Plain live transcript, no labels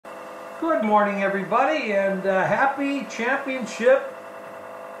Good morning, everybody, and happy championship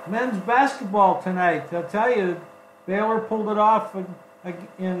men's basketball tonight. I'll tell you, Baylor pulled it off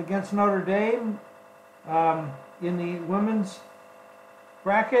against Notre Dame in the women's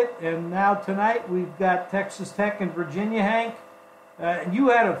bracket, and now tonight we've got Texas Tech and Virginia, Hank. You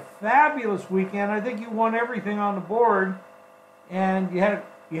had a fabulous weekend. I think you won everything on the board, and you had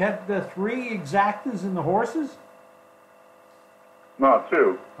the three exactas in the horses. No,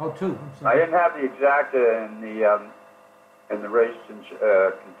 two. Oh, two. I'm I sorry. didn't have the exacta in the race in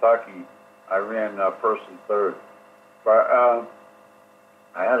Kentucky. I ran first and third, but I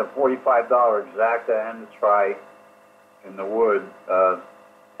had a $45 exacta and a try in the wood.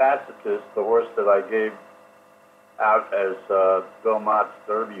 Tacitus, the horse that I gave out as Bill Mott's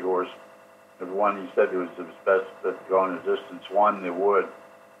Derby horse, the one he said was his best at going the distance, won the wood,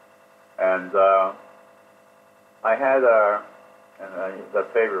 and I had the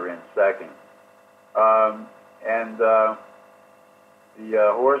favorite in second. The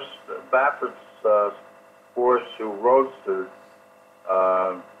horse, Baffert's horse, who Roadster,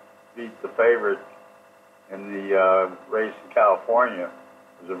 beat the favorite in the race in California.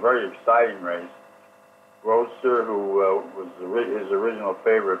 It was a very exciting race. Roadster, who was his original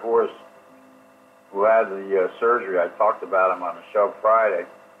favorite horse, who had the surgery. I talked about him on the show Friday.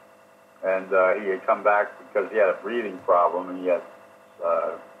 And he had come back because he had a breathing problem, and he had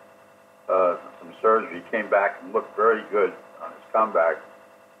some surgery. He came back and looked very good on his comeback.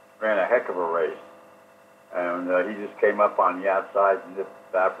 Ran a heck of a race, and he just came up on the outside and nipped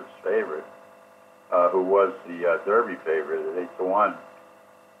Baffert's favorite, who was the Derby favorite at 8-1.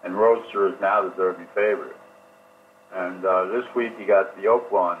 And Roadster is now the Derby favorite. And this week he got the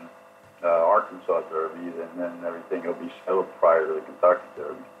Oaklawn, Arkansas Derby, and then everything will be settled prior to the Kentucky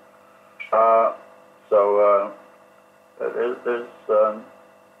Derby. There's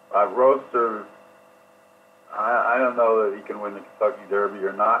Roadster. I don't know that he can win the Kentucky Derby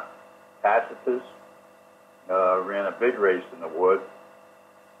or not. Tacitus ran a big race in the wood,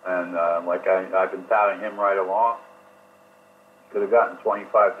 and I've been touting him right along. Could have gotten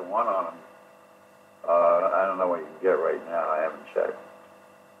 25-1 on him. I don't know what you can get right now. I haven't checked.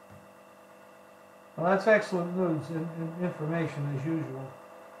 Well, that's excellent news and information as usual.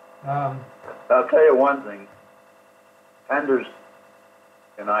 I'll tell you one thing. Penders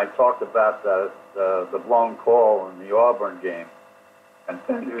and I talked about the blown call in the Auburn game, and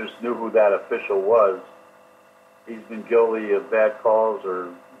Penders knew who that official was. He's been guilty of bad calls or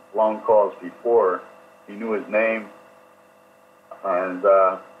blown calls before. He knew his name, and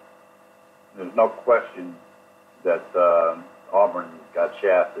there's no question that Auburn got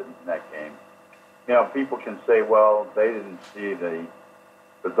shafted in that game. You know, people can say, well, they didn't see the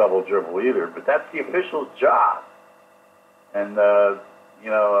double dribble either, but that's the official's job. And,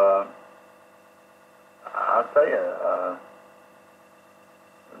 I'll tell you,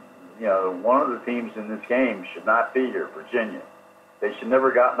 one of the teams in this game should not be here, Virginia. They should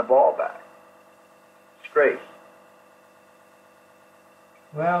never gotten the ball back. Disgrace.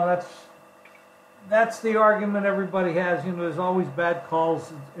 Well, that's the argument everybody has. You know, there's always bad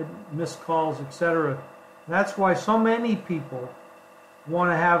calls, missed calls, etc. That's why so many people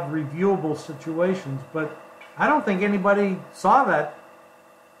want to have reviewable situations, but I don't think anybody saw that.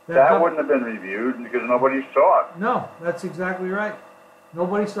 That wouldn't have been reviewed because nobody saw it. No, that's exactly right.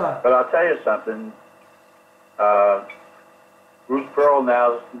 Nobody saw it. But I'll tell you something. Bruce Pearl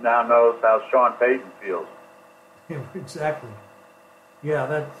now knows how Sean Payton feels. Exactly. Yeah,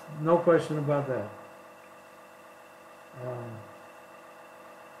 that's no question about that.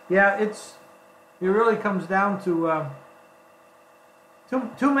 Yeah, it really comes down to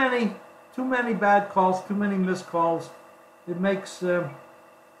too many bad calls, too many missed calls. It makes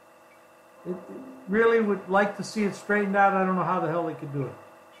it really would like to see it straightened out. I don't know how the hell they could do it.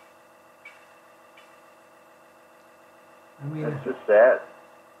 I mean, it's just sad.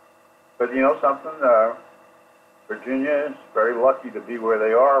 But you know something? Virginia is very lucky to be where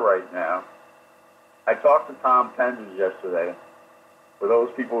they are right now. I talked to Tom Penders yesterday. For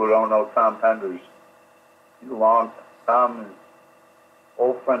those people who don't know Tom Penders, Tom is an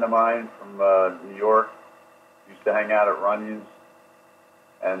old friend of mine from New York. Used to hang out at Runyon's.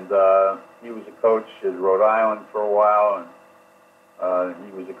 And he was a coach at Rhode Island for a while, and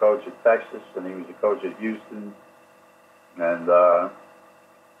he was a coach at Texas, and he was a coach at Houston. And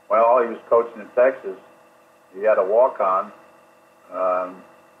while he was coaching in Texas, he had a walk-on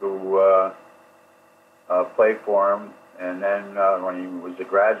who played for him. And then when he was a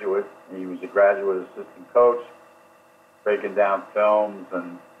graduate assistant coach, breaking down films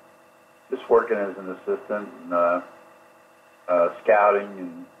and just working as an assistant and scouting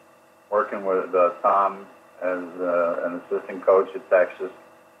and working with Tom as an assistant coach at Texas.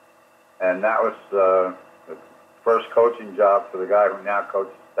 And that was the first coaching job for the guy who now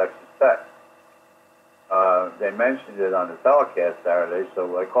coaches Texas Tech. They mentioned it on the telecast Saturday,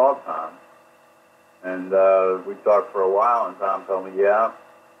 so I called Tom. And we talked for a while, and Tom told me, yeah,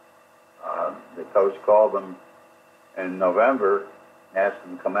 the coach called him in November, asked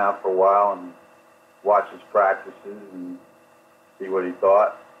him to come out for a while and watch his practices and see what he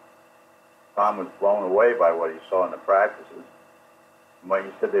thought. Tom was blown away by what he saw in the practices. Like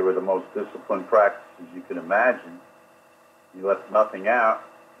he said, they were the most disciplined practices you could imagine. He left nothing out,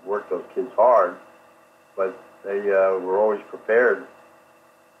 worked those kids hard, but they were always prepared.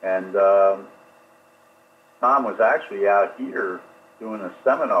 And Tom was actually out here doing a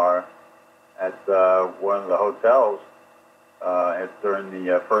seminar at one of the hotels during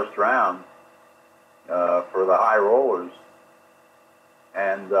the first round for the high rollers.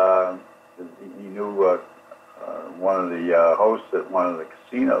 And he knew one of the hosts at one of the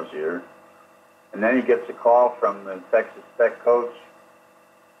casinos here. And then he gets a call from the Texas Tech coach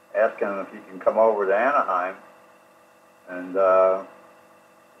asking him if he can come over to Anaheim and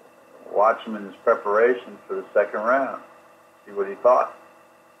watch him in his preparation for the second round, see what he thought.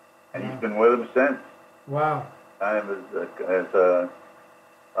 And he's been with him since. Wow. Kind of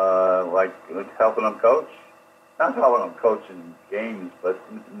like helping him coach. Not helping them coach in games, but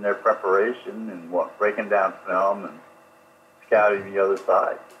in their preparation and breaking down film and scouting the other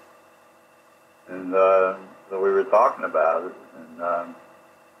side. And so we were talking about it, and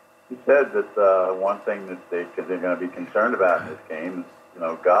he said that one thing that they're going to be concerned about in this game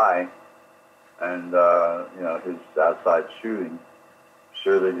is, Guy and his outside shooting.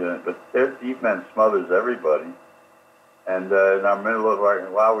 Sure they're going to, but their defense smothers everybody. And in our middle of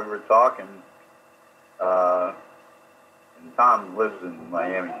while we were talking. And Tom lives in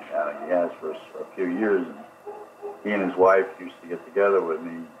Miami County. He has for a few years. And he and his wife used to get together with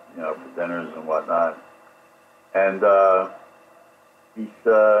me, for dinners and whatnot. And he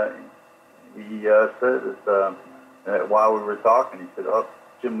said that while we were talking, he said, "Oh,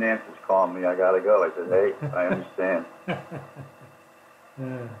 Jim Nance is calling me. I got to go." I said, "Hey, I understand."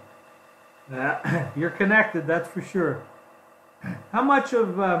 You're connected, that's for sure. How much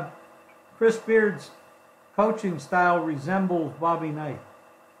of Chris Beard's coaching style resembles Bobby Knight?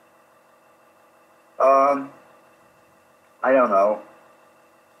 I don't know.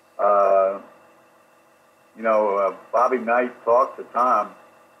 Bobby Knight talked to Tom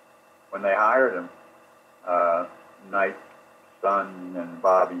when they hired him. Knight's son and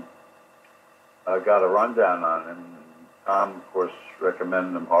Bobby got a rundown on him. And Tom, of course,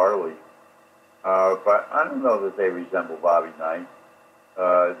 recommended him heartily. But I don't know that they resemble Bobby Knight.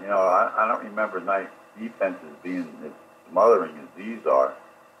 I don't remember Knight's defenses being as smothering as these are.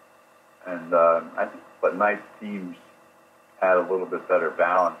 And I think, but Knight's teams had a little bit better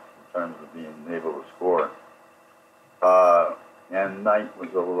balance in terms of being able to score. And Knight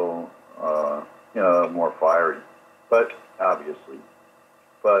was a little, more fiery, but obviously.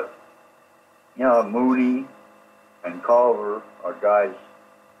 But, Mooney and Culver are guys,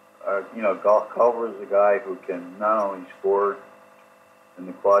 Culver is a guy who can not only score in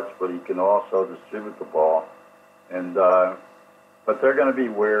the clutch, but he can also distribute the ball. And but they're going to be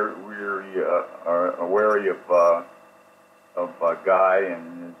wary of Guy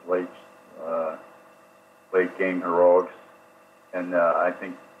and his late game heroics, and I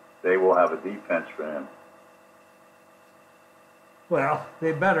think they will have a defense for him. Well,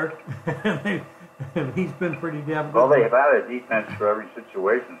 they better. He's been pretty damn good. Well, they've had a defense for every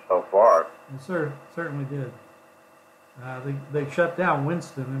situation so far. They certainly did. They shut down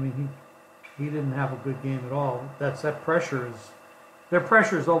Winston. I mean, he didn't have a good game at all. Their pressure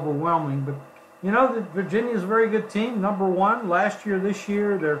is overwhelming. But Virginia's a very good team. Number one last year, this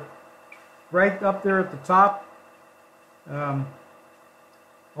year they're right up there at the top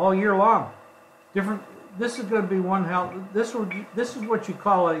all year long. This is going to be one hell. This is what you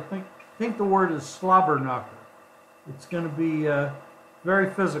call, I think the word is slobber knocker. It's going to be very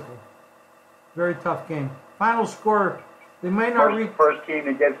physical, very tough game. Final score, they may not reach. First team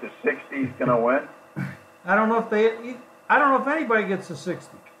that gets to 60 is going to win. I don't know if anybody gets to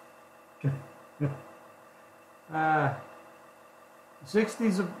 60.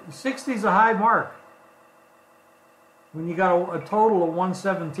 60's a high mark. When you got a total of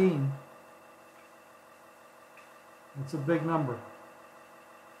 117, it's a big number.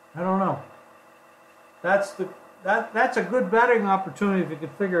 I don't know. That's a good betting opportunity if you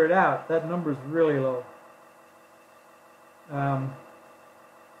could figure it out. That number's really low.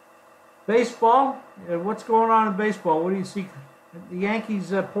 Baseball. What's going on in baseball? What do you see The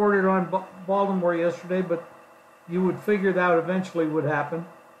Yankees poured it on Baltimore yesterday, but you would figure that eventually would happen.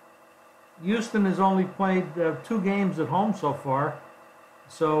 Houston has only played 2 games at home so far,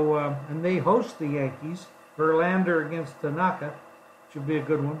 so and they host the Yankees. Verlander against Tanaka should be a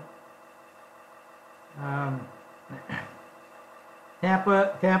good one.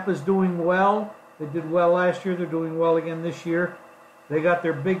 Tampa's doing well. They did well last year. They're doing well again this year. They got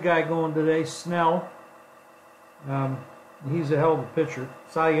their big guy going today, Snell. He's a hell of a pitcher.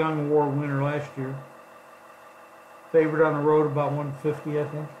 Cy Young Award winner last year. Favorite on the road about 150, I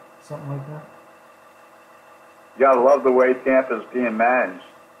think. Something like that. You gotta love the way Tampa's being managed.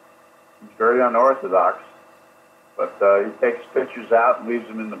 He's very unorthodox, but he takes pitchers out and leaves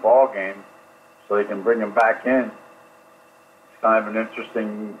them in the ball game so they can bring them back in. It's kind of an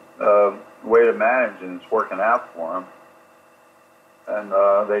interesting way to manage, and it's working out for him. And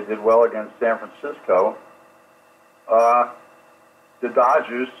they did well against San Francisco. The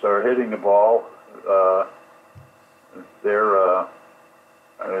Dodgers are hitting the ball. They're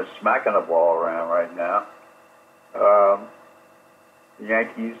smacking the ball around right now. The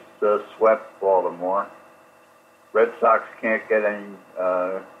Yankees swept Baltimore. Red Sox can't get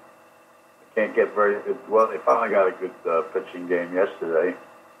very good. Well, they finally got a good pitching game yesterday,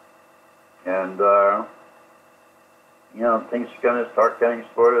 and things are going to start getting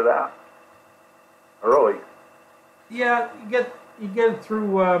sorted out early. Yeah, you get it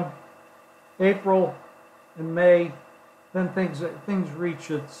through April and May, then things reach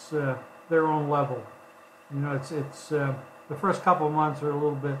their own level. It's the first couple of months are a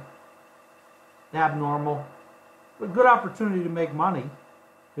little bit abnormal, but good opportunity to make money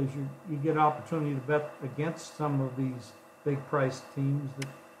because you get an opportunity to bet against some of these big price teams that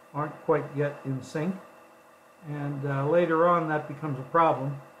aren't quite yet in sync, and later on that becomes a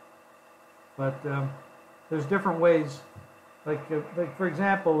problem. But there's different ways. Like for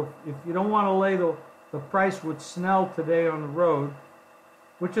example, if you don't want to lay the price with Snell today on the road,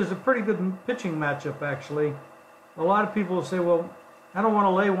 which is a pretty good pitching matchup actually, a lot of people will say, well, I don't want to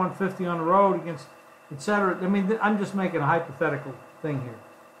lay 150 on the road against, etc. I mean, I'm just making a hypothetical thing here.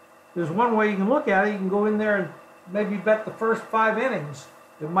 There's one way you can look at it. You can go in there and maybe bet the first 5 innings.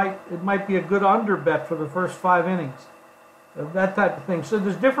 It might be a good under bet for the first 5 innings. That type of thing. So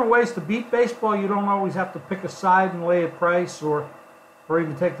there's different ways to beat baseball. You don't always have to pick a side and lay a price or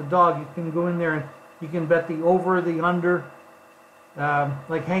even take the dog. You can go in there and you can bet the over, the under.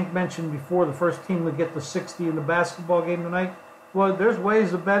 Like Hank mentioned before, the first team to get to 60 in the basketball game tonight. Well, there's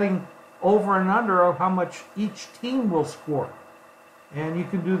ways of betting over and under of how much each team will score. And you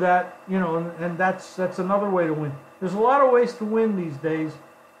can do that, and that's another way to win. There's a lot of ways to win these days.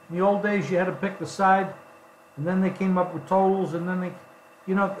 In the old days, you had to pick the side, and then they came up with totals, and then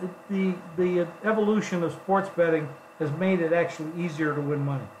the evolution of sports betting has made it actually easier to win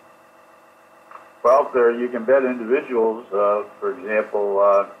money. Well, you can bet individuals. For example,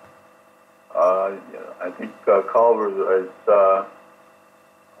 I think Culver is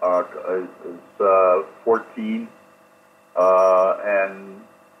 14, and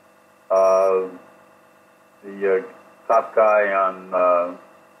the top guy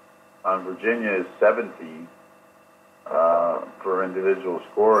on Virginia is 17 for individual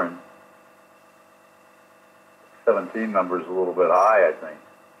scoring. 17 number is a little bit high, I think.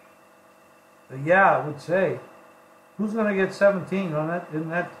 Yeah, I would say. Who's going to get 17 on that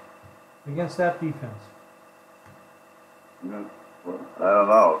against that defense? I don't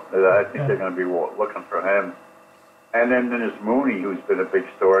know. I think they're going to be looking for him. And then there's Mooney, who's been a big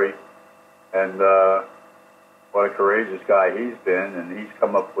story, and what a courageous guy he's been, and he's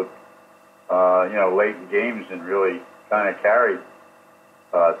come up with late in games and really kind of carried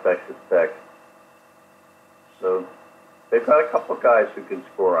Texas Tech. So they've got a couple of guys who can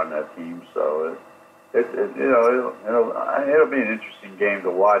score on that team, so it'll be an interesting game to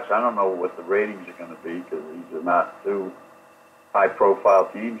watch. I don't know what the ratings are going to be because these are not two high-profile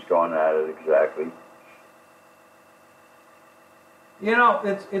teams going at it exactly.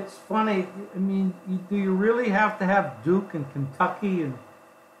 It's funny. I mean, do you really have to have Duke and Kentucky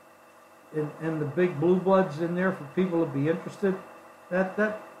and the big blue bloods in there for people to be interested?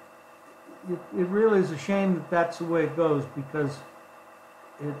 It really is a shame that that's the way it goes because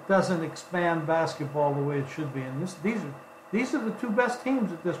it doesn't expand basketball the way it should be. And these are the two best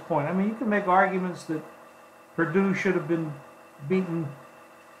teams at this point. I mean, you can make arguments that Purdue should have been beaten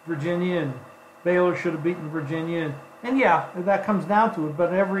Virginia and Baylor should have beaten Virginia, and yeah, that comes down to it.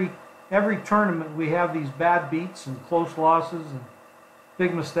 But every tournament we have these bad beats and close losses and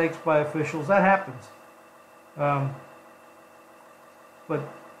big mistakes by officials. That happens. But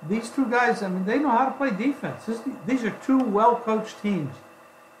these two guys, I mean, they know how to play defense. These are two well-coached teams.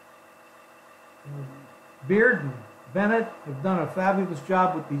 Beard and Bennett have done a fabulous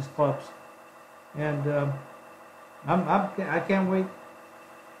job with these clubs, and I can't wait.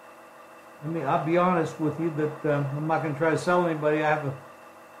 I mean, I'll be honest with you that I'm not going to try to sell anybody. I have a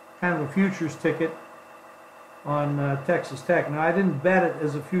kind of a futures ticket on Texas Tech. Now, I didn't bet it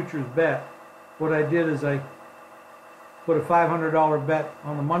as a futures bet. What I did is I put a $500 bet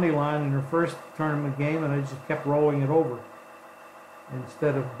on the money line in her first tournament game, and I just kept rolling it over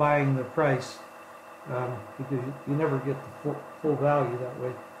instead of buying the price, because you never get the full value that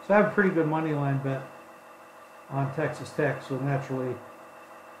way. So I have a pretty good money line bet on Texas Tech, so naturally,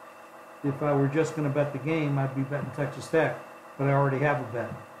 if I were just going to bet the game, I'd be betting Texas Tech, but I already have a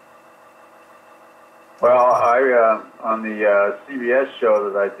bet. Well, I on the CBS show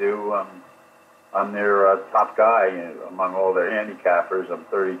that I do, I'm their top guy among all their handicappers. I'm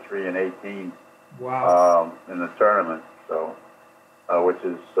 33-18. Wow. In the tournament, so which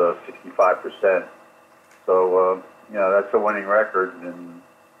is 65%. So that's a winning record and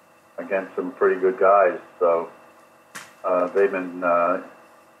against some pretty good guys. So they've been.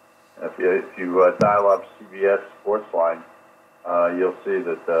 If you dial up CBS Sportsline, you'll see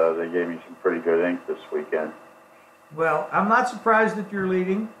that they gave me some pretty good ink this weekend. Well, I'm not surprised that you're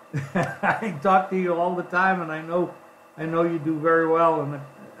leading. I talk to you all the time, and I know you do very well, and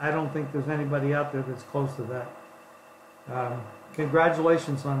I don't think there's anybody out there that's close to that.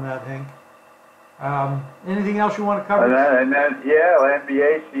 Congratulations on that, Hank. Anything else you want to cover? And then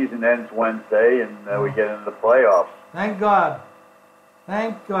NBA season ends Wednesday, and we get into the playoffs. Thank God.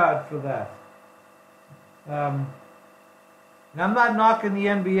 Thank God for that. Now, I'm not knocking the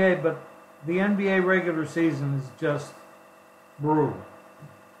NBA, but the NBA regular season is just brutal.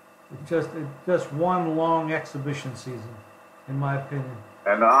 It's just one long exhibition season, in my opinion.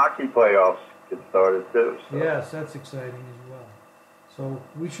 And the hockey playoffs get started too. So. Yes, that's exciting as well. So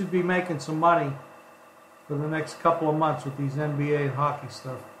we should be making some money for the next couple of months with these NBA and hockey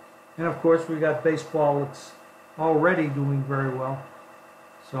stuff. And of course, we got baseball that's already doing very well.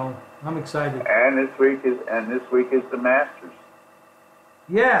 So I'm excited. And this week is the Masters.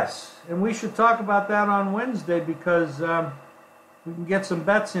 Yes, and we should talk about that on Wednesday because we can get some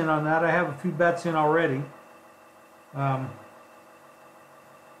bets in on that. I have a few bets in already.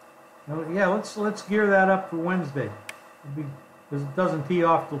 Let's gear that up for Wednesday because it doesn't tee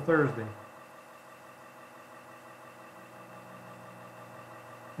off till Thursday.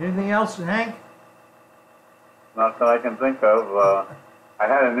 Anything else, Hank? Not that I can think of. I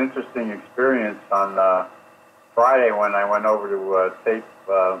had an interesting experience on Friday when I went over to tape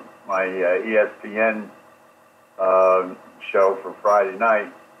my ESPN show for Friday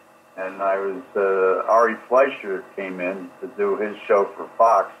night, and I was Ari Fleischer came in to do his show for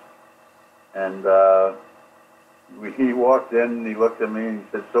Fox, and he walked in and he looked at me and he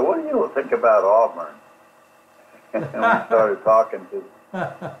said, "So what do you think about Auburn?" And we started talking.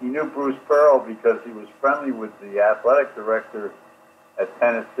 He knew Bruce Pearl because he was friendly with the athletic director at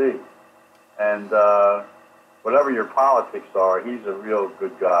Tennessee, and whatever your politics are, he's a real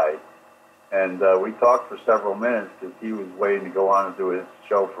good guy. And we talked for several minutes because he was waiting to go on and do his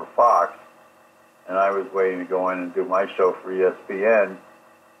show for Fox, and I was waiting to go in and do my show for ESPN.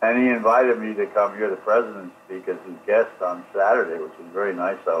 And he invited me to come hear the president speak as his guest on Saturday, which was very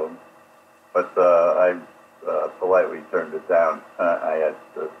nice of him. But I politely turned it down. I had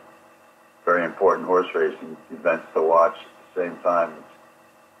very important horse racing events to watch at the same time, which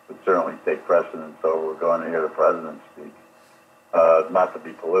would certainly take precedence over going to hear the president speak. Not to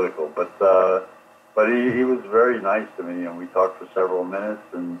be political, but he was very nice to me, and we talked for several minutes.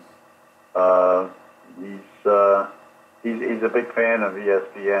 And he's a big fan of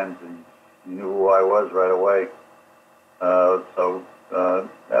ESPN's. He knew who I was right away. So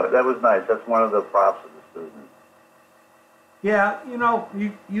that was nice. That's one of the props of this business. Yeah,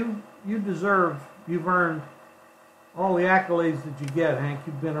 you've earned all the accolades that you get, Hank.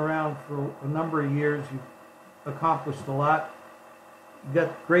 You've been around for a number of years. You've accomplished a lot. You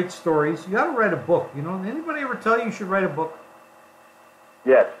got great stories. You got to write a book. Anybody ever tell you should write a book?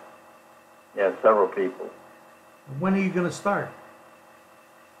 Yes. Yeah, several people. When are you going to start?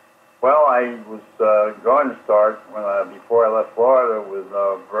 Well, I was going to start before I left Florida with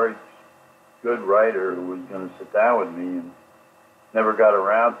a very good writer who was going to sit down with me and never got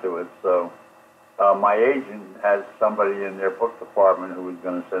around to it. So my agent has somebody in their book department who was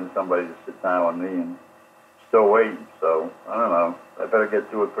going to send somebody to sit down with me, and still waiting. So I don't know. I better get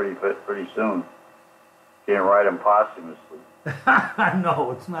to it pretty soon. Can't write them posthumously.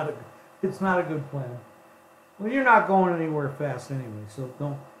 No, it's not a good plan. Well, you're not going anywhere fast anyway, so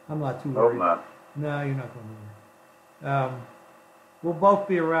I'm not too Hope worried. not. No, you're not going to worry. We'll both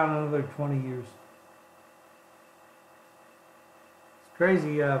be around another 20 years. It's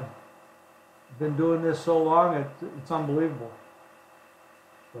crazy. I've been doing this so long, it's unbelievable.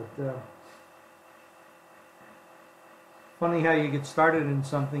 But funny how you get started in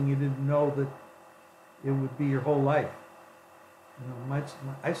something you didn't know that it would be your whole life. You know,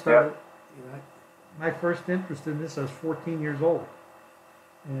 I started, you know, my first interest in this, I was 14 years old.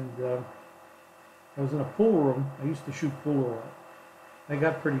 And I was in a pool room. I used to shoot pool a lot. I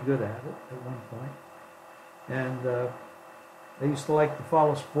got pretty good at it at one point. And I used to like to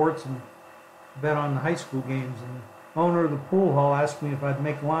follow sports and bet on the high school games. And the owner of the pool hall asked me if I'd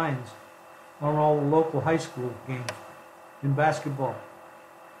make lines on all the local high school games in basketball.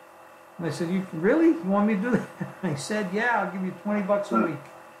 And I said, "You really? You want me to do that?" And he said, "Yeah, I'll give you $20 a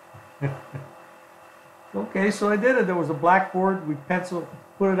week." Okay, so I did it. There was a blackboard. We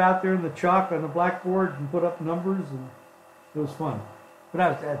put it out there in the chalk on the blackboard and put up numbers, and it was fun. But I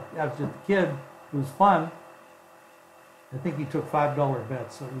was just a kid. It was fun. I think he took $5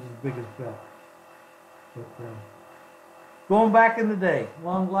 bets, so it was his biggest bet. But going back in the day,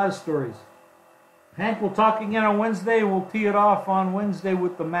 lot of stories. Hank will talk again on Wednesday. We'll tee it off on Wednesday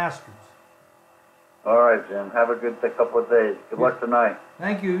with the Masters. All right, Jim. Have a good couple of days. Good luck tonight.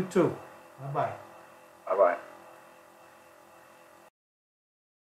 Thank you, too. Bye-bye. Bye-bye.